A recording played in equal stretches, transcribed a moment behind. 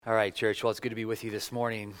All right, church. Well, it's good to be with you this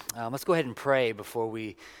morning. Let's go ahead and pray before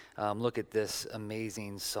we look at this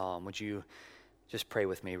amazing psalm. Would you just pray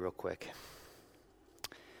with me real quick?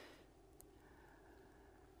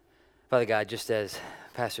 Father God, just as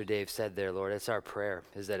Pastor Dave said there, Lord, it's our prayer,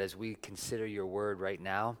 is that as we consider your word right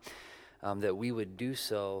now, that we would do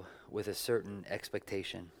so with a certain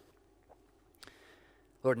expectation.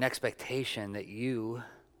 Lord, an expectation that you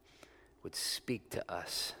would speak to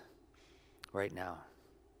us right now.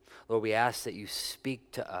 Lord, we ask that you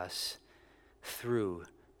speak to us through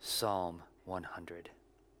Psalm 100.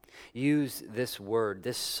 Use this word,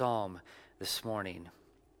 this psalm this morning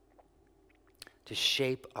to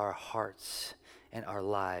shape our hearts and our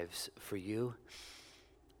lives for you.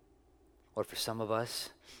 Lord, for some of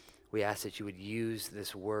us, we ask that you would use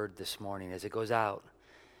this word this morning as it goes out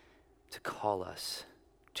to call us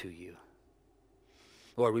to you.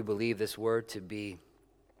 Lord, we believe this word to be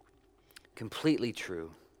completely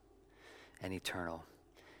true and eternal.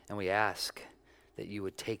 And we ask that you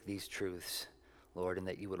would take these truths, Lord, and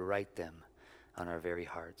that you would write them on our very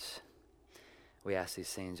hearts. We ask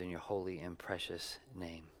these things in your holy and precious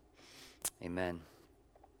name. Amen.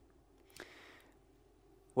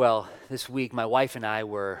 Well, this week my wife and I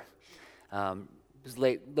were, it was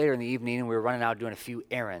later in the evening, and we were running out doing a few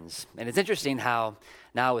errands. And it's interesting how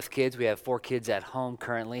now with kids, we have 4 kids at home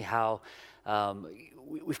currently, how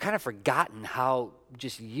we've kind of forgotten how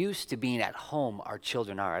just used to being at home our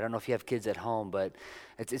children are. I don't know if you have kids at home, but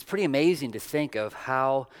it's pretty amazing to think of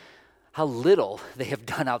how little they have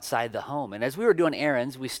done outside the home. And as we were doing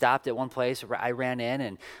errands, we stopped at one place. I ran in,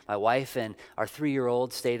 and my wife and our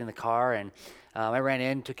 3-year-old stayed in the car, and I ran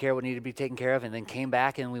in, took care of what needed to be taken care of, and then came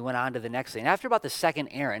back, and we went on to the next thing. After about the second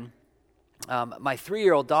errand, my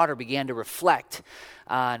 3-year-old daughter began to reflect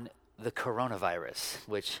on the coronavirus,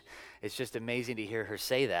 which it's just amazing to hear her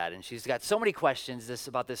say that. And she's got so many questions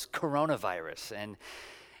about this coronavirus. And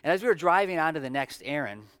as we were driving on to the next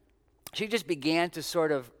errand, she just began to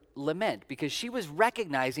sort of lament because she was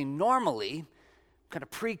recognizing normally, kind of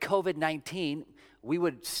pre-COVID-19, we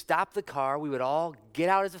would stop the car, we would all get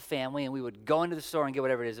out as a family, and we would go into the store and get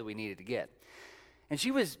whatever it is that we needed to get. And she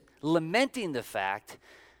was lamenting the fact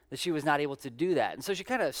that she was not able to do that. And so she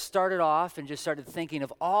kind of started off and just started thinking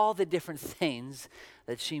of all the different things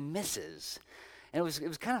that she misses. And it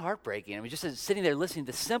was kind of heartbreaking. I mean, just sitting there listening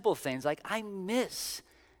to simple things like, I miss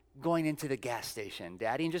going into the gas station,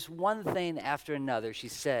 Daddy. And just one thing after another she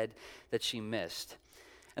said that she missed.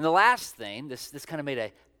 And the last thing, this kind of made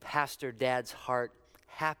a pastor dad's heart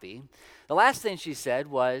happy. The last thing she said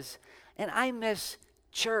was, and I miss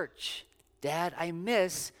church, Dad. I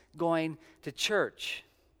miss going to church.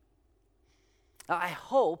 Now, I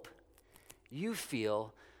hope you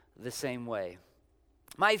feel the same way.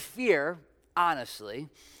 My fear, honestly,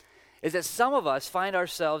 is that some of us find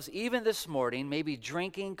ourselves, even this morning, maybe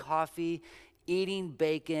drinking coffee, eating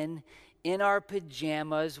bacon, in our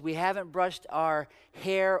pajamas. We haven't brushed our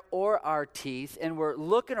hair or our teeth, and we're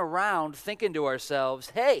looking around thinking to ourselves,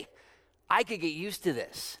 hey, I could get used to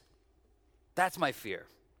this. That's my fear.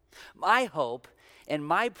 My hope and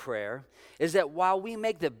my prayer is that while we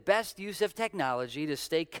make the best use of technology to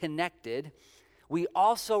stay connected, we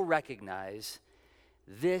also recognize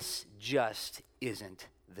this just isn't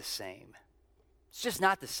the same. It's just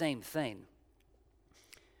not the same thing.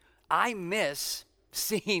 I miss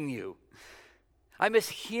seeing you. I miss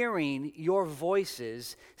hearing your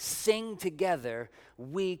voices sing together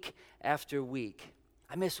week after week.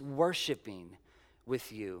 I miss worshiping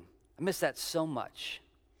with you. I miss that so much.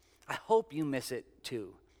 I hope you miss it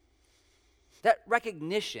too. That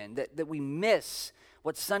recognition that we miss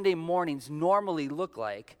what Sunday mornings normally look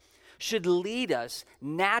like should lead us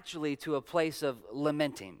naturally to a place of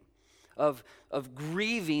lamenting, of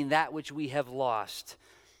grieving that which we have lost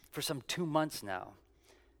for some 2 months now.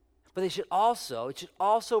 But it should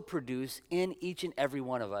also produce in each and every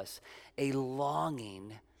one of us a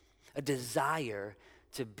longing, a desire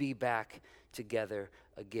to be back together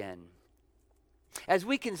again. As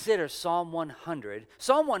we consider Psalm 100,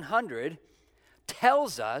 Psalm 100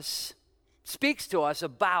 speaks to us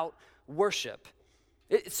about worship.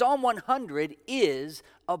 Psalm 100 is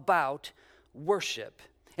about worship.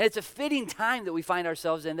 And it's a fitting time that we find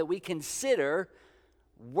ourselves in that we consider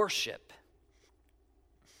worship.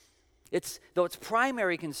 Though its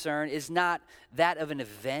primary concern is not that of an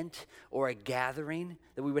event or a gathering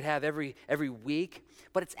that we would have every week,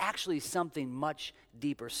 but it's actually something much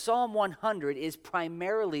deeper. Psalm 100 is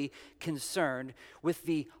primarily concerned with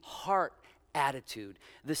the heart attitude,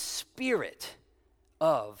 the spirit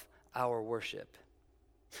of our worship.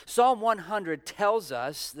 Psalm 100 tells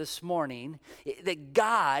us this morning that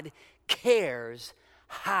God cares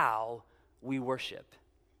how we worship.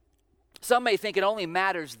 Some may think it only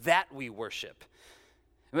matters that we worship.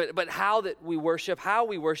 But how we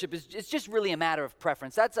worship is it's just really a matter of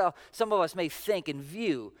preference. That's how some of us may think and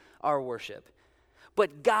view our worship.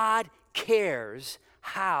 But God cares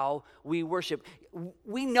how we worship.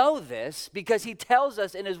 We know this because he tells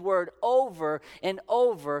us in his word over and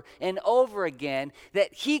over and over again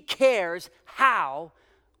that he cares how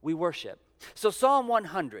we worship. So Psalm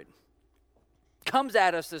 100 comes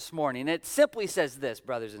at us this morning. It simply says this,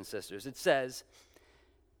 brothers and sisters. It says,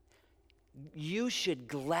 you should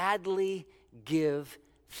gladly give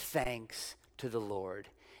thanks to the Lord,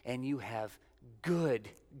 and you have good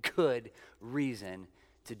reason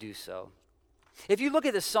to do so. If you look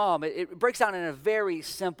at the psalm, it breaks down in a very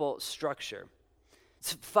simple structure.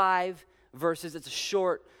 It's 5 verses. It's a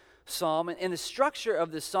short psalm, and the structure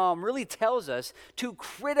of the psalm really tells us 2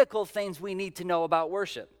 critical things we need to know about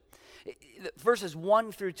worship. Verses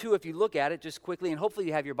 1 through 2, if you look at it just quickly, and hopefully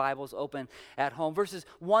you have your Bibles open at home. Verses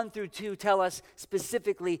 1 through 2 tell us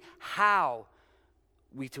specifically how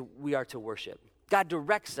we are to worship. God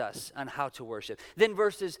directs us on how to worship. Then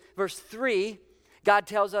verse 3, God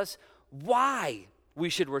tells us why we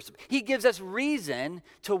should worship. He gives us reason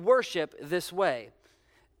to worship this way.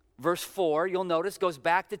 Verse 4, you'll notice, goes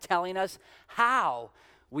back to telling us how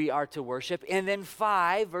we are to worship. And then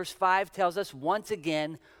verse 5 tells us once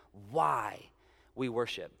again why we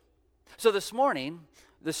worship. So this morning,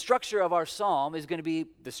 the structure of our psalm is going to be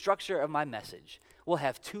the structure of my message. We'll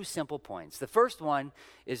have 2 simple points. The first one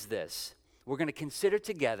is this. We're going to consider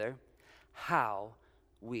together how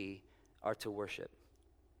we are to worship.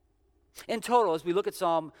 In total, as we look at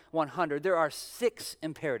Psalm 100, there are 6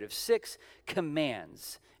 imperatives, 6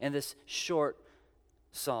 commands in this short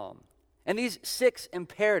psalm. And these 6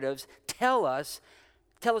 imperatives tell us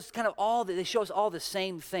kind of all that, they show us all the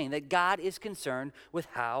same thing, that God is concerned with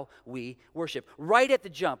how we worship. Right at the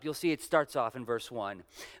jump, you'll see it starts off in verse 1.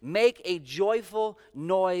 Make a joyful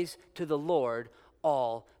noise to the Lord,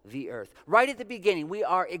 all the earth. Right at the beginning, we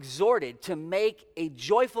are exhorted to make a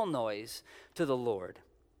joyful noise to the Lord.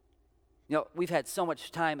 You know, we've had so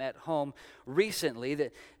much time at home recently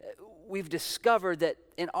that we've discovered that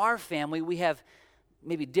in our family we have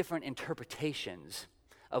maybe different interpretations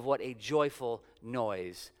of what a joyful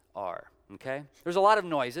noise are, okay? There's a lot of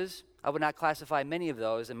noises. I would not classify many of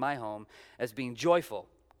those in my home as being joyful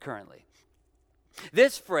currently.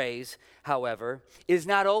 This phrase, however, is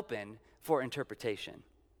not open for interpretation.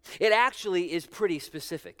 It actually is pretty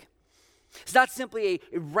specific. It's not simply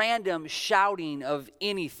a random shouting of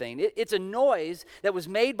anything. It's a noise that was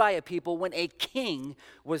made by a people when a king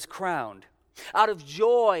was crowned. Out of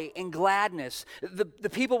joy and gladness, the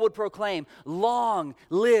people would proclaim, "Long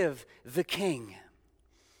live the king."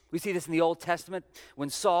 We see this in the Old Testament when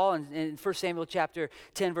Saul, in 1 Samuel chapter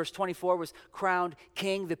 10, verse 24, was crowned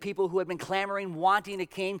king. The people who had been clamoring, wanting a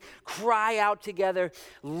king, cry out together,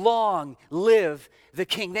 "Long live the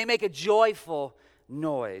king." They make a joyful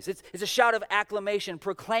noise. It's a shout of acclamation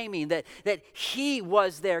proclaiming that he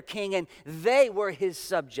was their king and they were his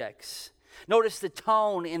subjects. Notice the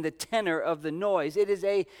tone and the tenor of the noise. It is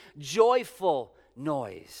a joyful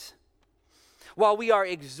noise. While we are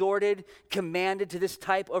exhorted, commanded to this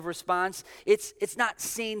type of response, it's not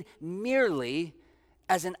seen merely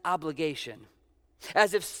as an obligation,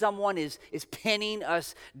 as if someone is pinning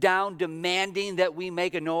us down, demanding that we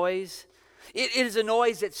make a noise. It is a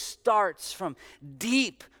noise that starts from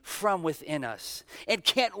deep from within us and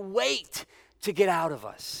can't wait to get out of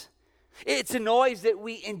us. It's a noise that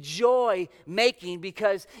we enjoy making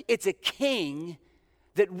because it's a king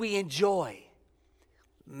that we enjoy.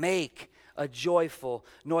 Make a joyful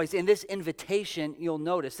noise. In this invitation, you'll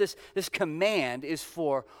notice this command is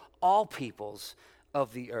for all peoples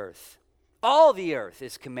of the earth. All the earth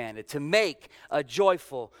is commanded to make a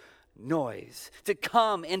joyful noise, to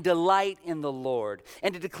come and delight in the Lord,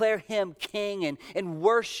 and to declare him king and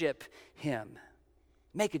worship him.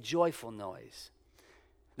 Make a joyful noise.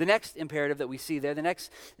 The next imperative that we see there, the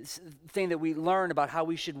next thing that we learn about how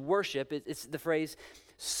we should worship, it's the phrase,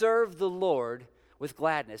 serve the Lord with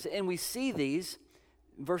gladness. And we see these,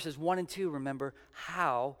 verses 1 and 2, remember,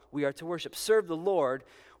 how we are to worship. Serve the Lord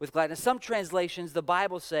with gladness. Some translations, the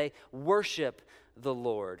Bible say, worship the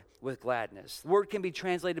Lord with gladness. The word can be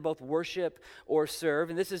translated both worship or serve,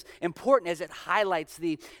 and this is important as it highlights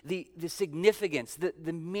the significance, the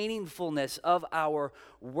meaningfulness of our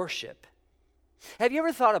worship. Have you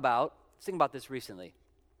ever thought about, let's think about this recently,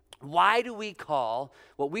 why do we call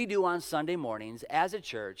what we do on Sunday mornings as a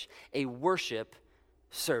church a worship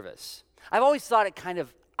service? I've always thought it kind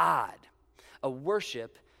of odd, a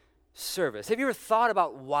worship service. Have you ever thought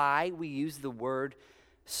about why we use the word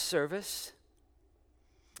service?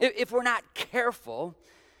 If we're not careful,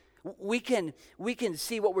 we can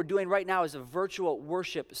see what we're doing right now as a virtual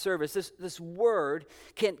worship service. This word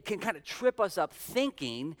can kind of trip us up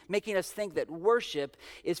making us think that worship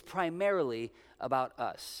is primarily about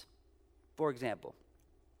us. For example,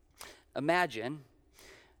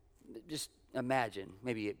 just imagine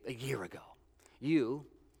maybe a year ago, you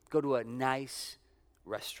go to a nice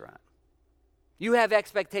restaurant. You have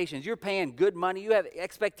expectations. You're paying good money. You have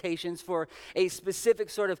expectations for a specific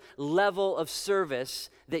sort of level of service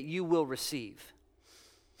that you will receive.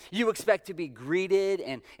 You expect to be greeted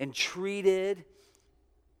and treated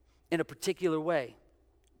in a particular way.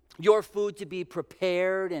 Your food to be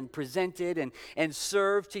prepared and presented and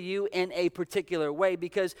served to you in a particular way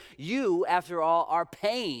because you, after all, are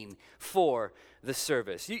paying for the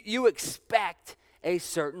service. You expect a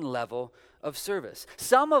certain level of service.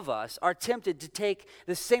 Some of us are tempted to take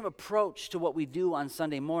the same approach to what we do on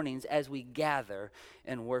Sunday mornings as we gather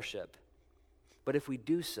and worship. But if we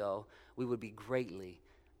do so, we would be greatly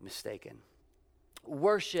mistaken.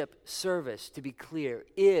 Worship service, to be clear,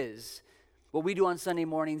 is what we do on Sunday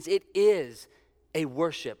mornings. It is a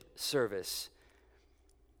worship service.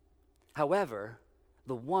 However,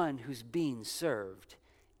 the one who's being served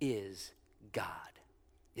is God.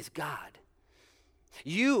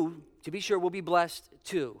 You, to be sure, will be blessed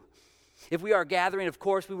too. If we are gathering, of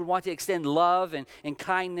course, we would want to extend love and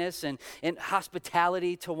kindness and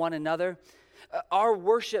hospitality to one another. Our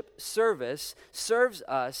worship service serves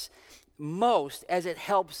us most as it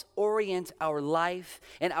helps orient our life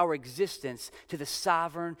and our existence to the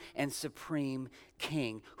sovereign and supreme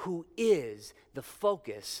King, who is the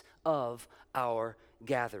focus of our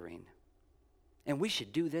gathering. And we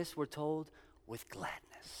should do this, we're told, with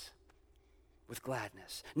gladness. With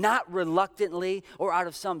gladness. Not reluctantly or out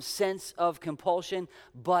of some sense of compulsion,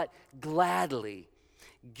 but gladly.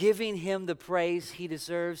 Giving him the praise he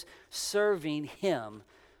deserves, serving him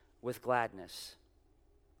with gladness.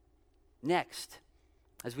 Next,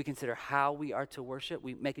 as we consider how we are to worship,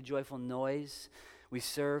 we make a joyful noise. We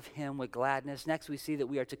serve him with gladness. Next, we see that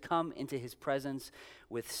we are to come into his presence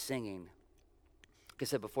with singing. Like I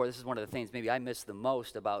said before, this is one of the things maybe I miss the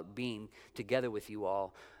most about being together with you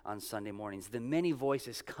all on Sunday mornings. The many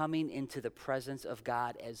voices coming into the presence of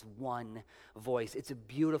God as one voice. It's a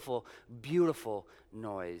beautiful, beautiful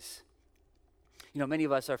noise. You know, many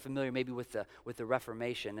of us are familiar maybe with the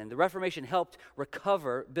Reformation, and the Reformation helped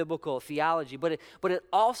recover biblical theology, but it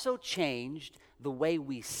also changed the way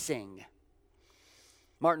we sing.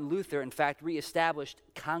 Martin Luther, in fact, reestablished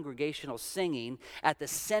congregational singing at the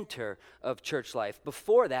center of church life.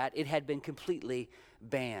 Before that, it had been completely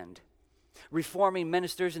banned. Reforming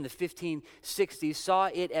ministers in the 1560s saw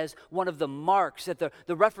it as one of the marks that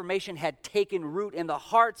the Reformation had taken root in the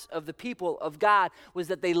hearts of the people of God, was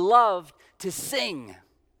that they loved to sing.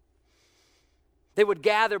 They would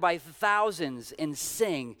gather by thousands and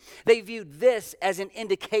sing. They viewed this as an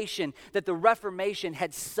indication that the Reformation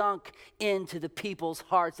had sunk into the people's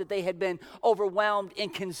hearts, that they had been overwhelmed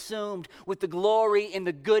and consumed with the glory and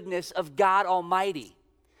the goodness of God Almighty.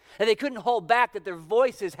 And they couldn't hold back, that their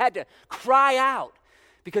voices had to cry out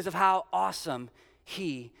because of how awesome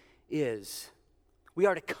he is. We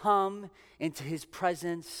are to come into his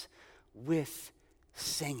presence with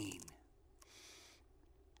singing.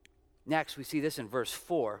 Next, we see this in verse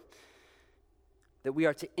 4, that we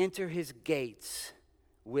are to enter his gates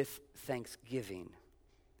with thanksgiving,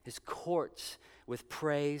 his courts with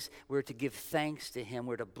praise. We're to give thanks to him.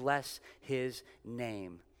 We're to bless his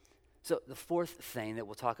name. So the fourth thing that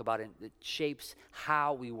we'll talk about that shapes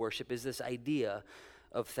how we worship is this idea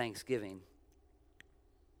of thanksgiving.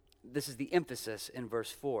 This is the emphasis in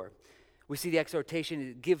verse 4. We see the exhortation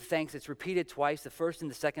to give thanks. It's repeated twice, the first and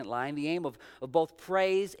the second line. The aim of both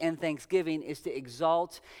praise and thanksgiving is to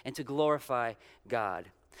exalt and to glorify God.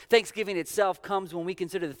 Thanksgiving itself comes when we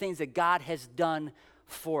consider the things that God has done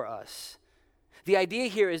for us. The idea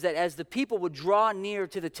here is that as the people would draw near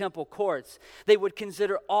to the temple courts, they would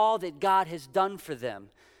consider all that God has done for them.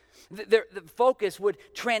 The focus would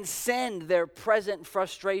transcend their present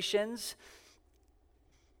frustrations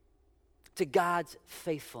to God's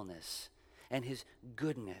faithfulness and his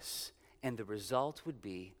goodness. And the result would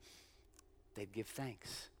be they'd give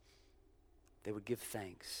thanks. They would give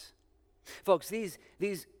thanks. Folks, these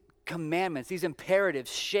commandments, these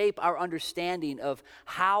imperatives shape our understanding of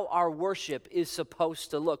how our worship is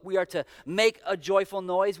supposed to look. We are to make a joyful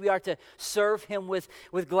noise. We are to serve him with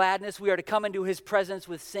gladness. We are to come into his presence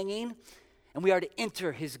with singing. And we are to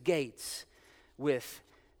enter his gates with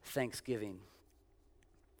thanksgiving.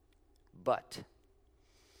 But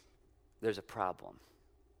there's a problem,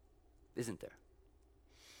 isn't there?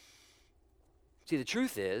 See, the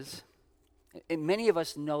truth is, and many of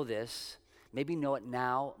us know this, maybe know it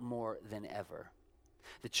now more than ever.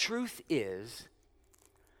 The truth is,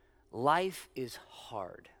 life is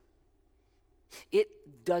hard. It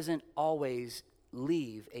doesn't always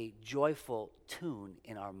leave a joyful tune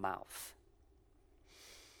in our mouth.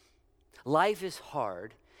 Life is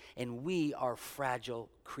hard, and we are fragile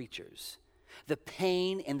creatures. The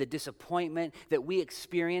pain and the disappointment that we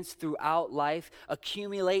experience throughout life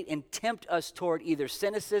accumulate and tempt us toward either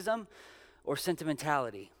cynicism or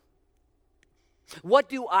sentimentality. What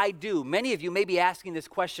do I do? Many of you may be asking this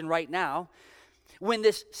question right now. When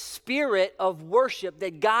this spirit of worship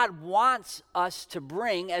that God wants us to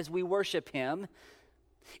bring as we worship Him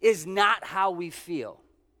is not how we feel.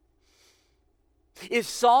 Is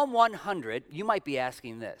Psalm 100, you might be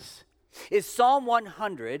asking this, is Psalm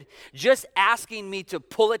 100 just asking me to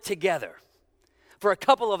pull it together for a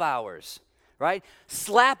couple of hours, right?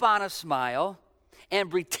 Slap on a smile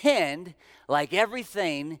and pretend like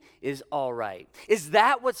everything is all right. Is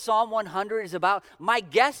that what Psalm 100 is about? My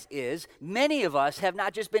guess is many of us have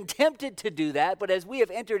not just been tempted to do that, but as we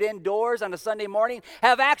have entered indoors on a Sunday morning,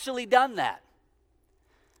 have actually done that.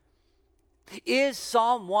 Is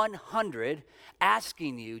Psalm 100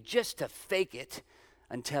 asking you just to fake it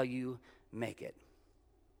until you make it?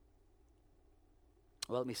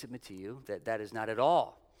 Well, let me submit to you that that is not at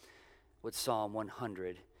all what Psalm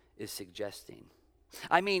 100 is suggesting.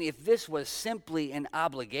 I mean, if this was simply an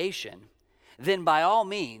obligation, then by all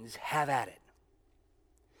means, have at it.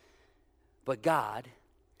 But God,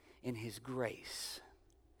 in His grace,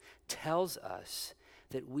 tells us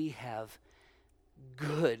that we have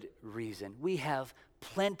good reason. We have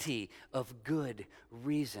plenty of good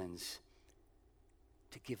reasons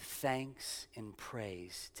to give thanks and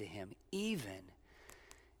praise to Him, even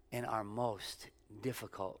in our most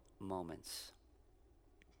difficult moments.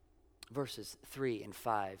 Verses 3 and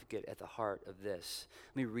 5 get at the heart of this.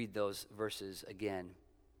 Let me read those verses again.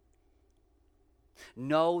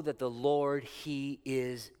 Know that the Lord, He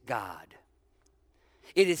is God.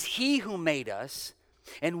 It is He who made us,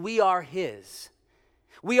 and we are His.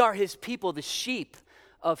 We are His people, the sheep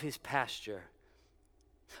of His pasture.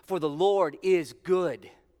 For the Lord is good.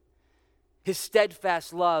 His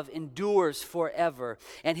steadfast love endures forever,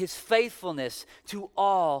 and His faithfulness to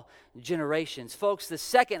all generations. Folks, the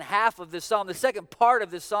second half of this psalm, the second part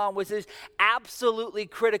of this psalm, which is absolutely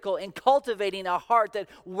critical in cultivating a heart that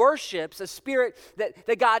worships, a spirit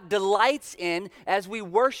that God delights in as we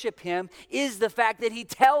worship Him, is the fact that He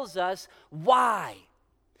tells us why.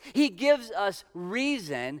 He gives us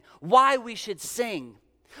reason why we should sing,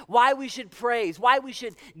 why we should praise, why we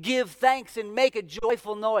should give thanks and make a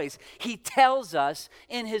joyful noise. He tells us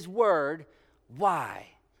in His Word why.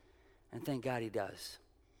 And thank God He does.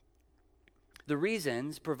 The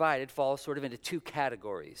reasons provided fall sort of into two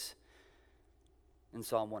categories in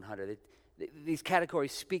Psalm 100. These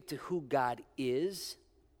categories speak to who God is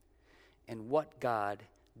and what God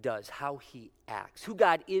does, how He acts, who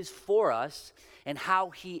God is for us and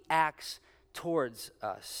how He acts towards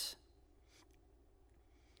us.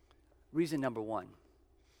 Reason number one.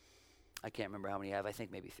 I can't remember how many I have. I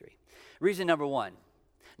think maybe 3. Reason number 1.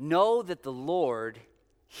 Know that the Lord,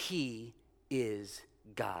 He is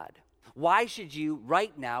God. Why should you,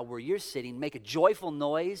 right now where you're sitting, make a joyful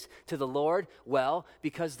noise to the Lord? Well,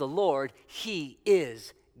 because the Lord, He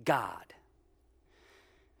is God.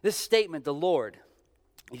 This statement, the Lord,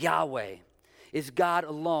 Yahweh, is God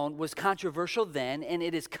alone, was controversial then, and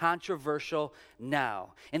it is controversial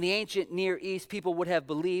now. In the ancient Near East, people would have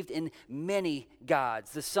believed in many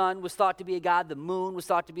gods. The sun was thought to be a god, the moon was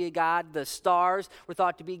thought to be a god, the stars were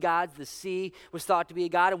thought to be gods, the sea was thought to be a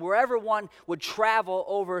god, and wherever one would travel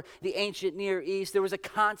over the ancient Near East, there was a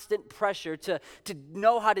constant pressure to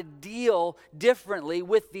know how to deal differently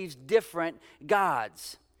with these different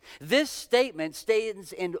gods. This statement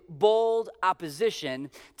stands in bold opposition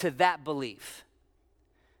to that belief.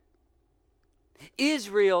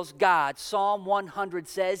 Israel's God, Psalm 100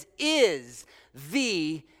 says, is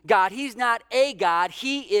the God. He's not a God,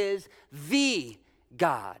 He is the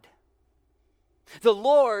God. The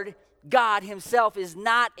Lord God Himself is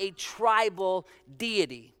not a tribal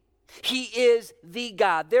deity. He is the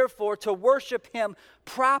God. Therefore, to worship Him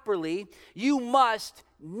properly, you must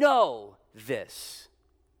know this.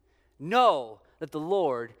 Know that the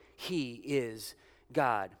Lord, He is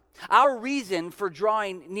God. Our reason for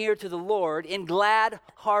drawing near to the Lord in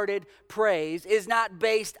glad-hearted praise is not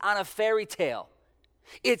based on a fairy tale.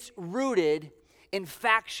 It's rooted in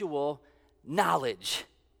factual knowledge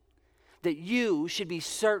that you should be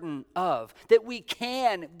certain of, that we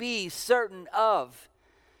can be certain of.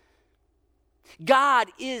 God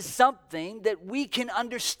is something that we can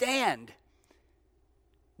understand.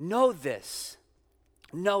 Know this.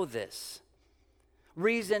 Know this.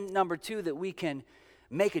 Reason number 2 that we can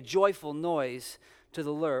make a joyful noise to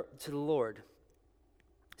the Lord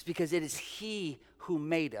is because it is He who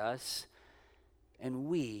made us, and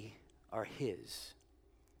we are His.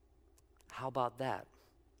 How about that?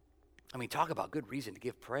 I mean, talk about good reason to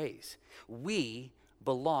give praise. We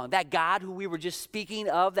belong. That God who we were just speaking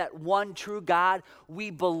of, that one true God, we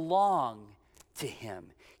belong to Him.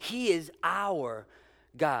 He is our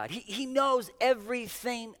God. He knows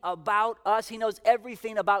everything about us. He knows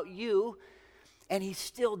everything about you, and He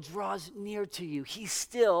still draws near to you. He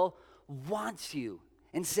still wants you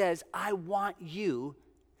and says, I want you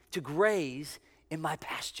to graze in my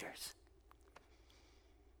pastures.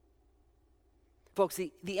 Folks,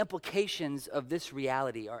 the implications of this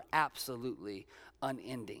reality are absolutely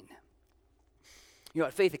unending. You know,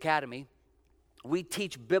 at Faith Academy, we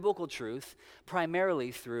teach biblical truth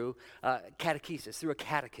primarily through catechesis, through a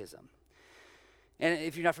catechism. And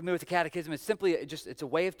if you're not familiar with the catechism, it's simply it's a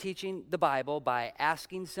way of teaching the Bible by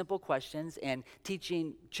asking simple questions and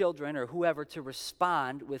teaching children or whoever to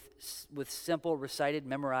respond with simple, recited,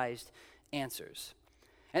 memorized answers.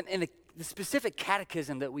 And the specific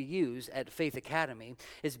catechism that we use at Faith Academy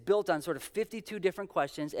is built on sort of 52 different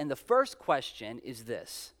questions, and the first question is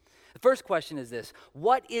this. The first question is this: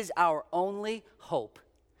 what is our only hope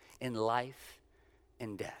in life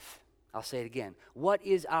and death? I'll say it again. What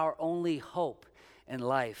is our only hope in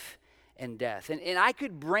life and death? And I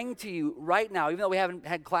could bring to you right now, even though we haven't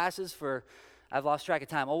had classes for, I've lost track of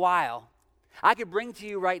time, a while, I could bring to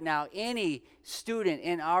you right now any student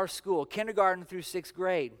in our school, kindergarten through 6th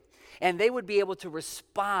grade, and they would be able to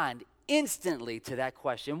respond instantly to that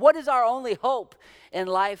question. What is our only hope in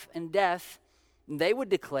life and death? And they would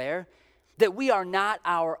declare that we are not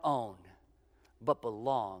our own, but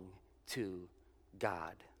belong to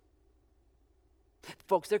God.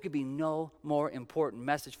 Folks, there could be no more important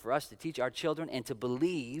message for us to teach our children and to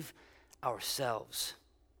believe ourselves.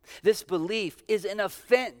 This belief is an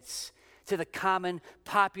offense to the common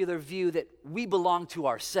popular view that we belong to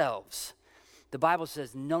ourselves. The Bible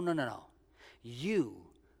says, no. You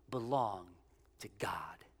belong to God.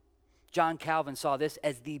 John Calvin saw this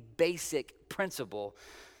as the basic principle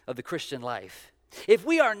of the Christian life. If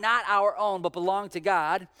we are not our own but belong to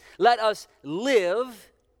God, let us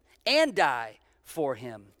live and die for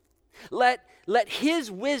Him. Let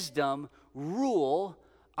His wisdom rule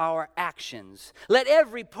our actions. Let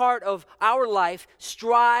every part of our life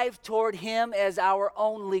strive toward Him as our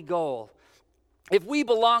only goal. If we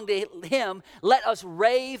belong to Him, let us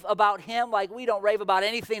rave about Him like we don't rave about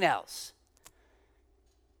anything else.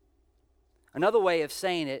 Another way of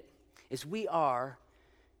saying it is we are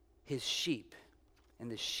His sheep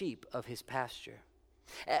and the sheep of His pasture.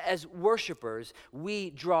 As worshipers, we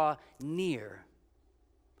draw near.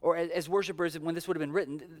 Or as worshipers, when this would have been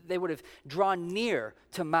written, they would have drawn near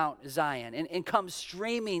to Mount Zion and come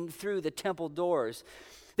streaming through the temple doors.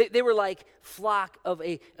 They were like flock of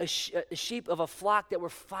a sheep of a flock that were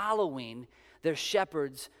following their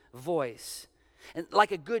shepherd's voice. And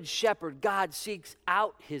like a good shepherd, God seeks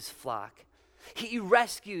out His flock. He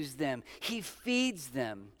rescues them. He feeds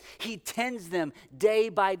them. He tends them day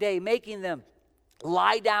by day, making them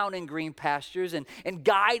lie down in green pastures and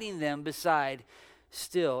guiding them beside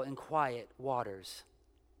still and quiet waters.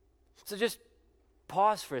 So just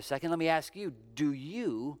pause for a second. Let me ask you, do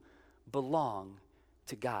you belong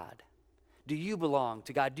to God? Do you belong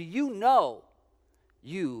to God? Do you know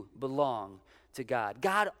you belong to God?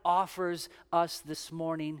 God offers us this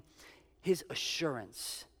morning His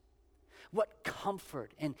assurance. What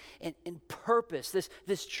comfort and purpose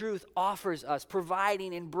this truth offers us,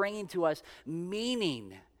 providing and bringing to us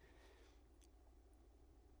meaning.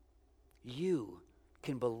 You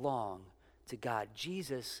can belong to God.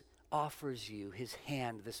 Jesus offers you His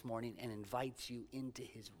hand this morning and invites you into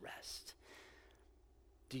His rest.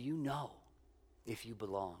 Do you know if you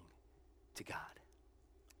belong to God?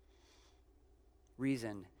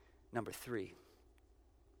 Reason number 3.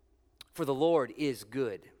 For the Lord is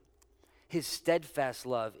good. His steadfast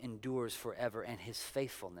love endures forever, and His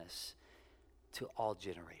faithfulness to all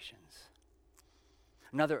generations.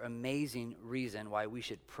 Another amazing reason why we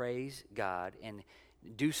should praise God and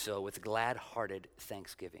do so with glad-hearted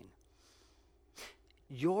thanksgiving.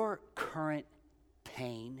 Your current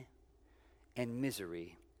pain and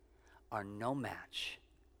misery are no match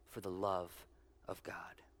for the love of God.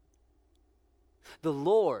 The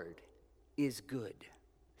Lord is good.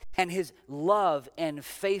 And his love and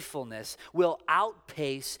faithfulness will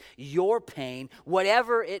outpace your pain,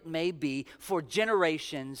 whatever it may be, for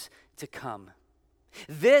generations to come.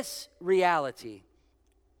 This reality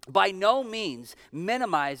by no means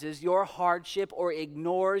minimizes your hardship or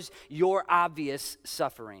ignores your obvious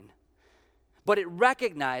suffering. But it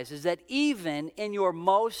recognizes that even in your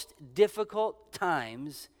most difficult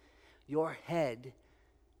times, your head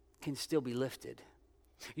can still be lifted,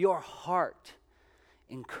 your heart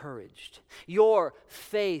encouraged, your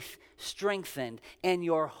faith strengthened, and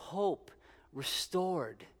your hope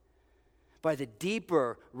restored by the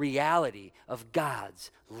deeper reality of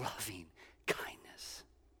God's loving kindness,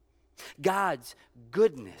 God's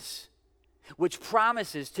goodness, which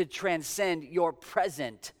promises to transcend your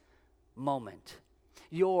present moment,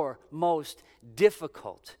 your most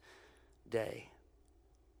difficult day.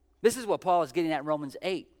 This is what Paul is getting at in Romans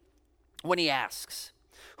 8 when he asks,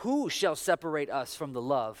 who shall separate us from the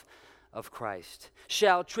love of Christ?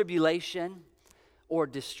 Shall tribulation or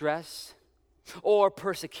distress or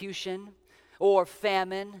persecution or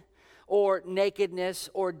famine or nakedness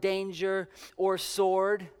or danger or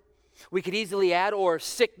sword? We could easily add, or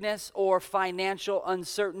sickness or financial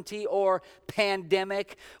uncertainty or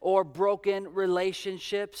pandemic or broken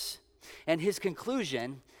relationships. And his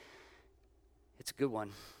conclusion, it's a good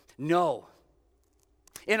one. No.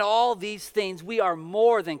 In all these things, we are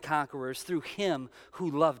more than conquerors through him who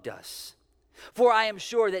loved us. For I am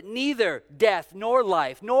sure that neither death, nor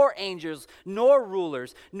life, nor angels, nor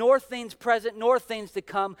rulers, nor things present, nor things to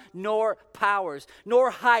come, nor powers,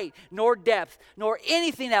 nor height, nor depth, nor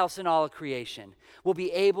anything else in all of creation will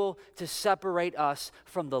be able to separate us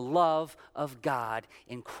from the love of God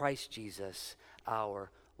in Christ Jesus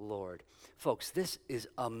our Lord. Folks, this is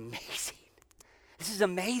amazing. This is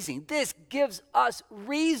amazing. This gives us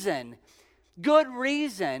reason, good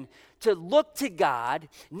reason, to look to God,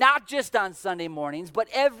 not just on Sunday mornings, but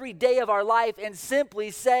every day of our life and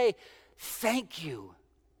simply say, thank you.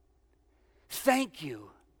 Thank you.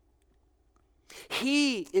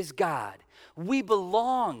 He is God. We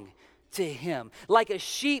belong to him. Like a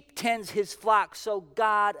sheep tends his flock, so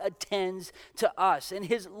God attends to us. And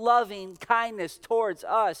his loving kindness towards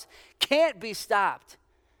us can't be stopped.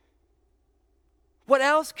 What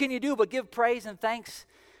else can you do but give praise and thanks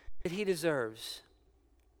that he deserves?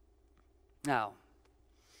 Now,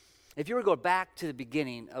 if you were to go back to the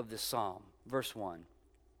beginning of the psalm, verse 1,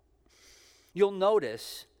 you'll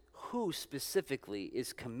notice who specifically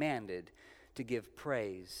is commanded to give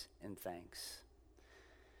praise and thanks.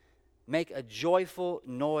 Make a joyful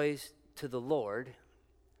noise to the Lord,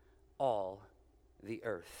 all the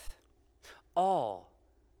earth. All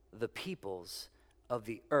the peoples of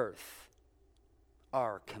the earth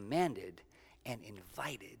are commanded and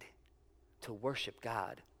invited to worship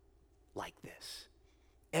God like this.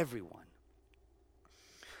 Everyone.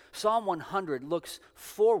 Psalm 100 looks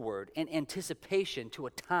forward in anticipation to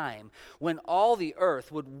a time when all the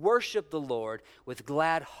earth would worship the Lord with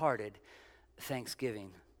glad-hearted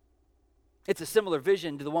thanksgiving. It's a similar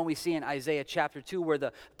vision to the one we see in Isaiah chapter 2, where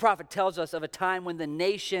the prophet tells us of a time when the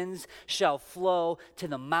nations shall flow to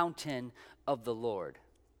the mountain of the Lord.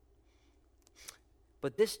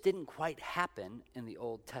 But this didn't quite happen in the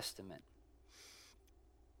Old Testament.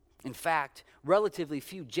 In fact, relatively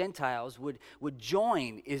few Gentiles would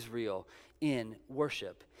join Israel in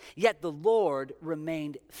worship. Yet the Lord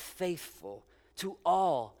remained faithful to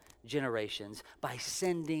all generations by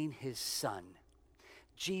sending his Son,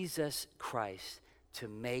 Jesus Christ, to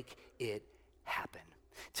make it happen,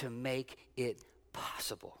 to make it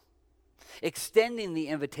possible. Extending the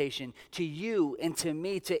invitation to you and to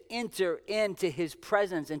me to enter into his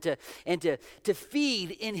presence and to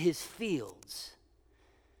feed in his fields.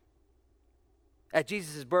 At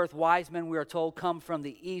Jesus' birth, wise men, we are told, come from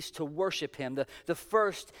the east to worship him, the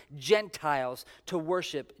first Gentiles to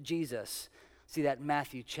worship Jesus. See that in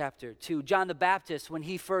Matthew chapter 2. John the Baptist, when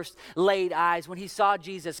he first laid eyes, when he saw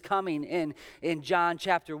Jesus coming in John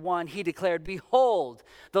chapter 1, he declared, "Behold,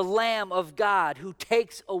 the Lamb of God who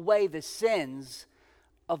takes away the sins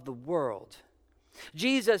of the world."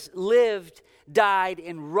 Jesus lived, died,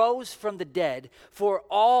 and rose from the dead for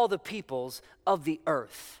all the peoples of the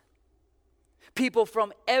earth. People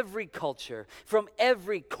from every culture, from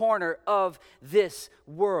every corner of this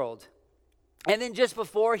world. And then just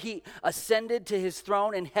before he ascended to his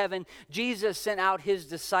throne in heaven, Jesus sent out his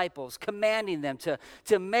disciples, commanding them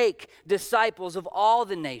to make disciples of all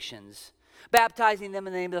the nations, baptizing them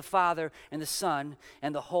in the name of the Father and the Son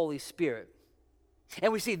and the Holy Spirit.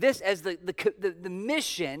 And we see this as the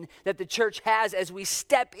mission that the church has as we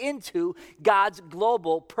step into God's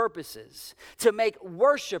global purposes, to make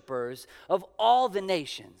worshipers of all the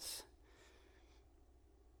nations.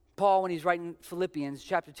 Paul, when he's writing Philippians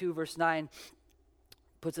chapter 2, verse 9,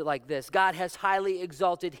 puts it like this: God has highly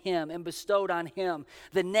exalted him and bestowed on him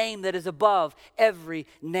the name that is above every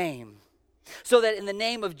name, so that in the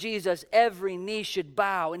name of Jesus every knee should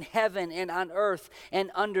bow in heaven and on earth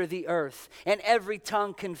and under the earth, and every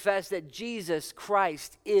tongue confess that Jesus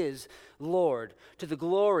Christ is Lord, to the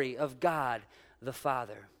glory of God the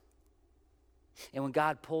Father. And when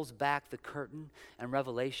God pulls back the curtain in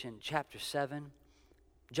Revelation chapter 7,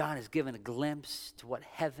 John is given a glimpse to what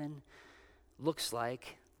heaven looks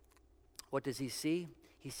like. What does he see?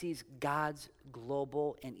 He sees God's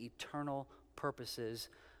global and eternal purposes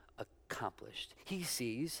accomplished. He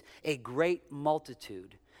sees a great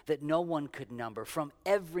multitude that no one could number, from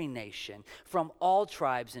every nation, from all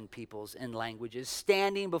tribes and peoples and languages,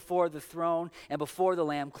 standing before the throne and before the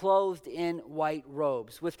Lamb, clothed in white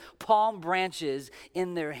robes, with palm branches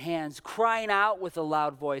in their hands, crying out with a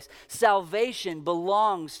loud voice, "Salvation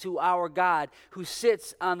belongs to our God who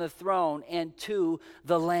sits on the throne and to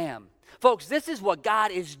the Lamb." Folks, this is what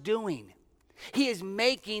God is doing. He is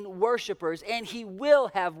making worshipers, and he will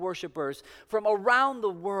have worshipers from around the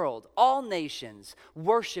world, all nations,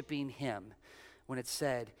 worshiping him when it's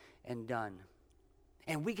said and done.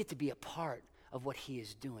 And we get to be a part of what he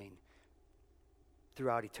is doing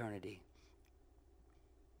throughout eternity.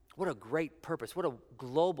 What a great purpose, what a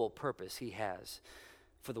global purpose he has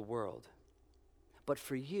for the world. But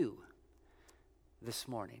for you this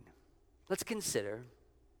morning, let's consider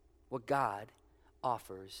what God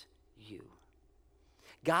offers you.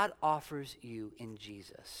 God offers you in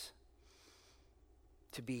Jesus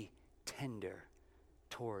to be tender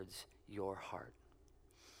towards your heart,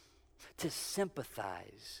 to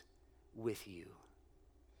sympathize with you.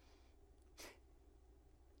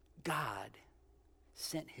 God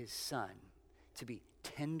sent his Son to be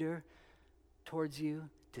tender towards you,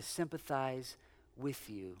 to sympathize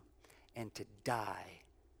with you, and to die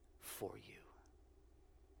for you.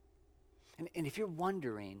 And if you're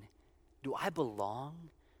wondering, do I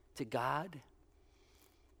belong to God?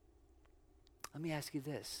 Let me ask you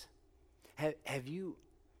this. Do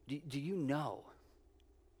you know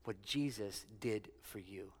what Jesus did for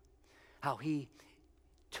you? How he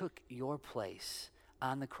took your place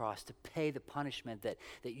on the cross to pay the punishment that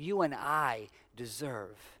you and I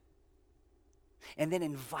deserve. And then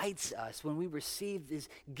invites us, when we receive this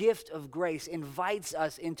gift of grace, invites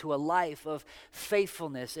us into a life of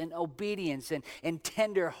faithfulness and obedience and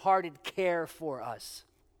tender-hearted care for us.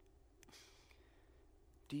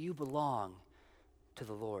 Do you belong to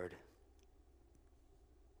the Lord?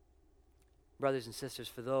 Brothers and sisters,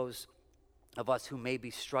 for those of us who may be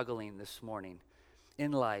struggling this morning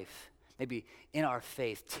in life, maybe in our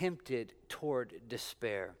faith, tempted toward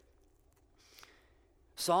despair,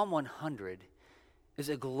 Psalm 100 is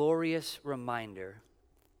the glorious reminder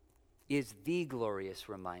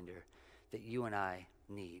that you and I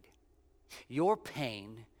need. Your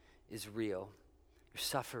pain is real. Your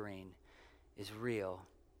suffering is real,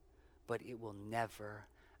 but it will never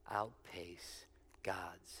outpace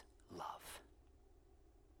God's love.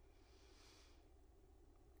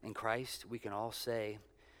 In Christ, we can all say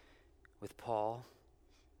with Paul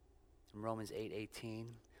in Romans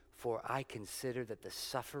 8:18, "For I consider that the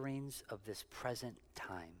sufferings of this present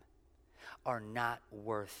time are not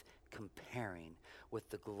worth comparing with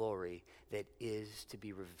the glory that is to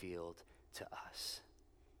be revealed to us."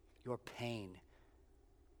 Your pain,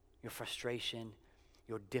 your frustration,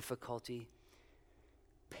 your difficulty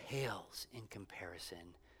pales in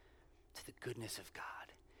comparison to the goodness of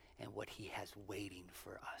God and what he has waiting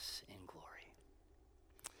for us in glory.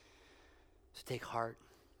 So take heart,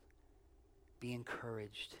 be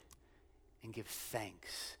encouraged, and give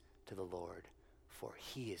thanks to the Lord, for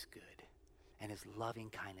he is good, and his loving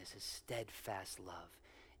kindness, his steadfast love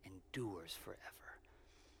endures forever.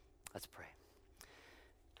 Let's pray.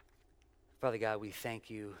 Father God, we thank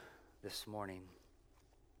you this morning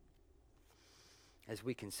as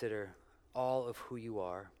we consider all of who you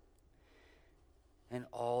are and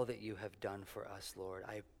all that you have done for us, Lord.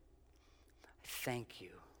 I thank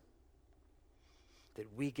you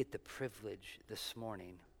that we get the privilege this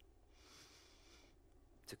morning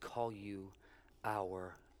to call you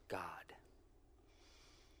our God.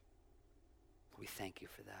 We thank you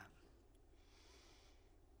for that.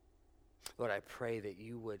 Lord, I pray that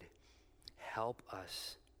you would help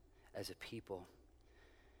us as a people.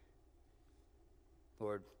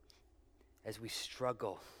 Lord, as we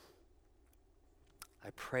struggle I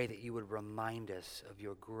pray that you would remind us of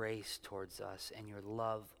your grace towards us and your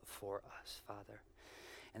love for us, Father,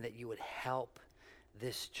 and that you would help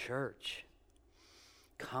this church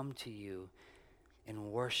come to you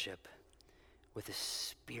in worship with a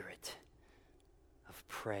spirit of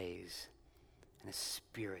praise and a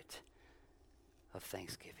spirit of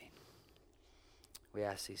thanksgiving. We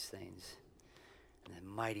ask these things in the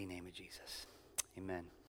mighty name of Jesus. Amen.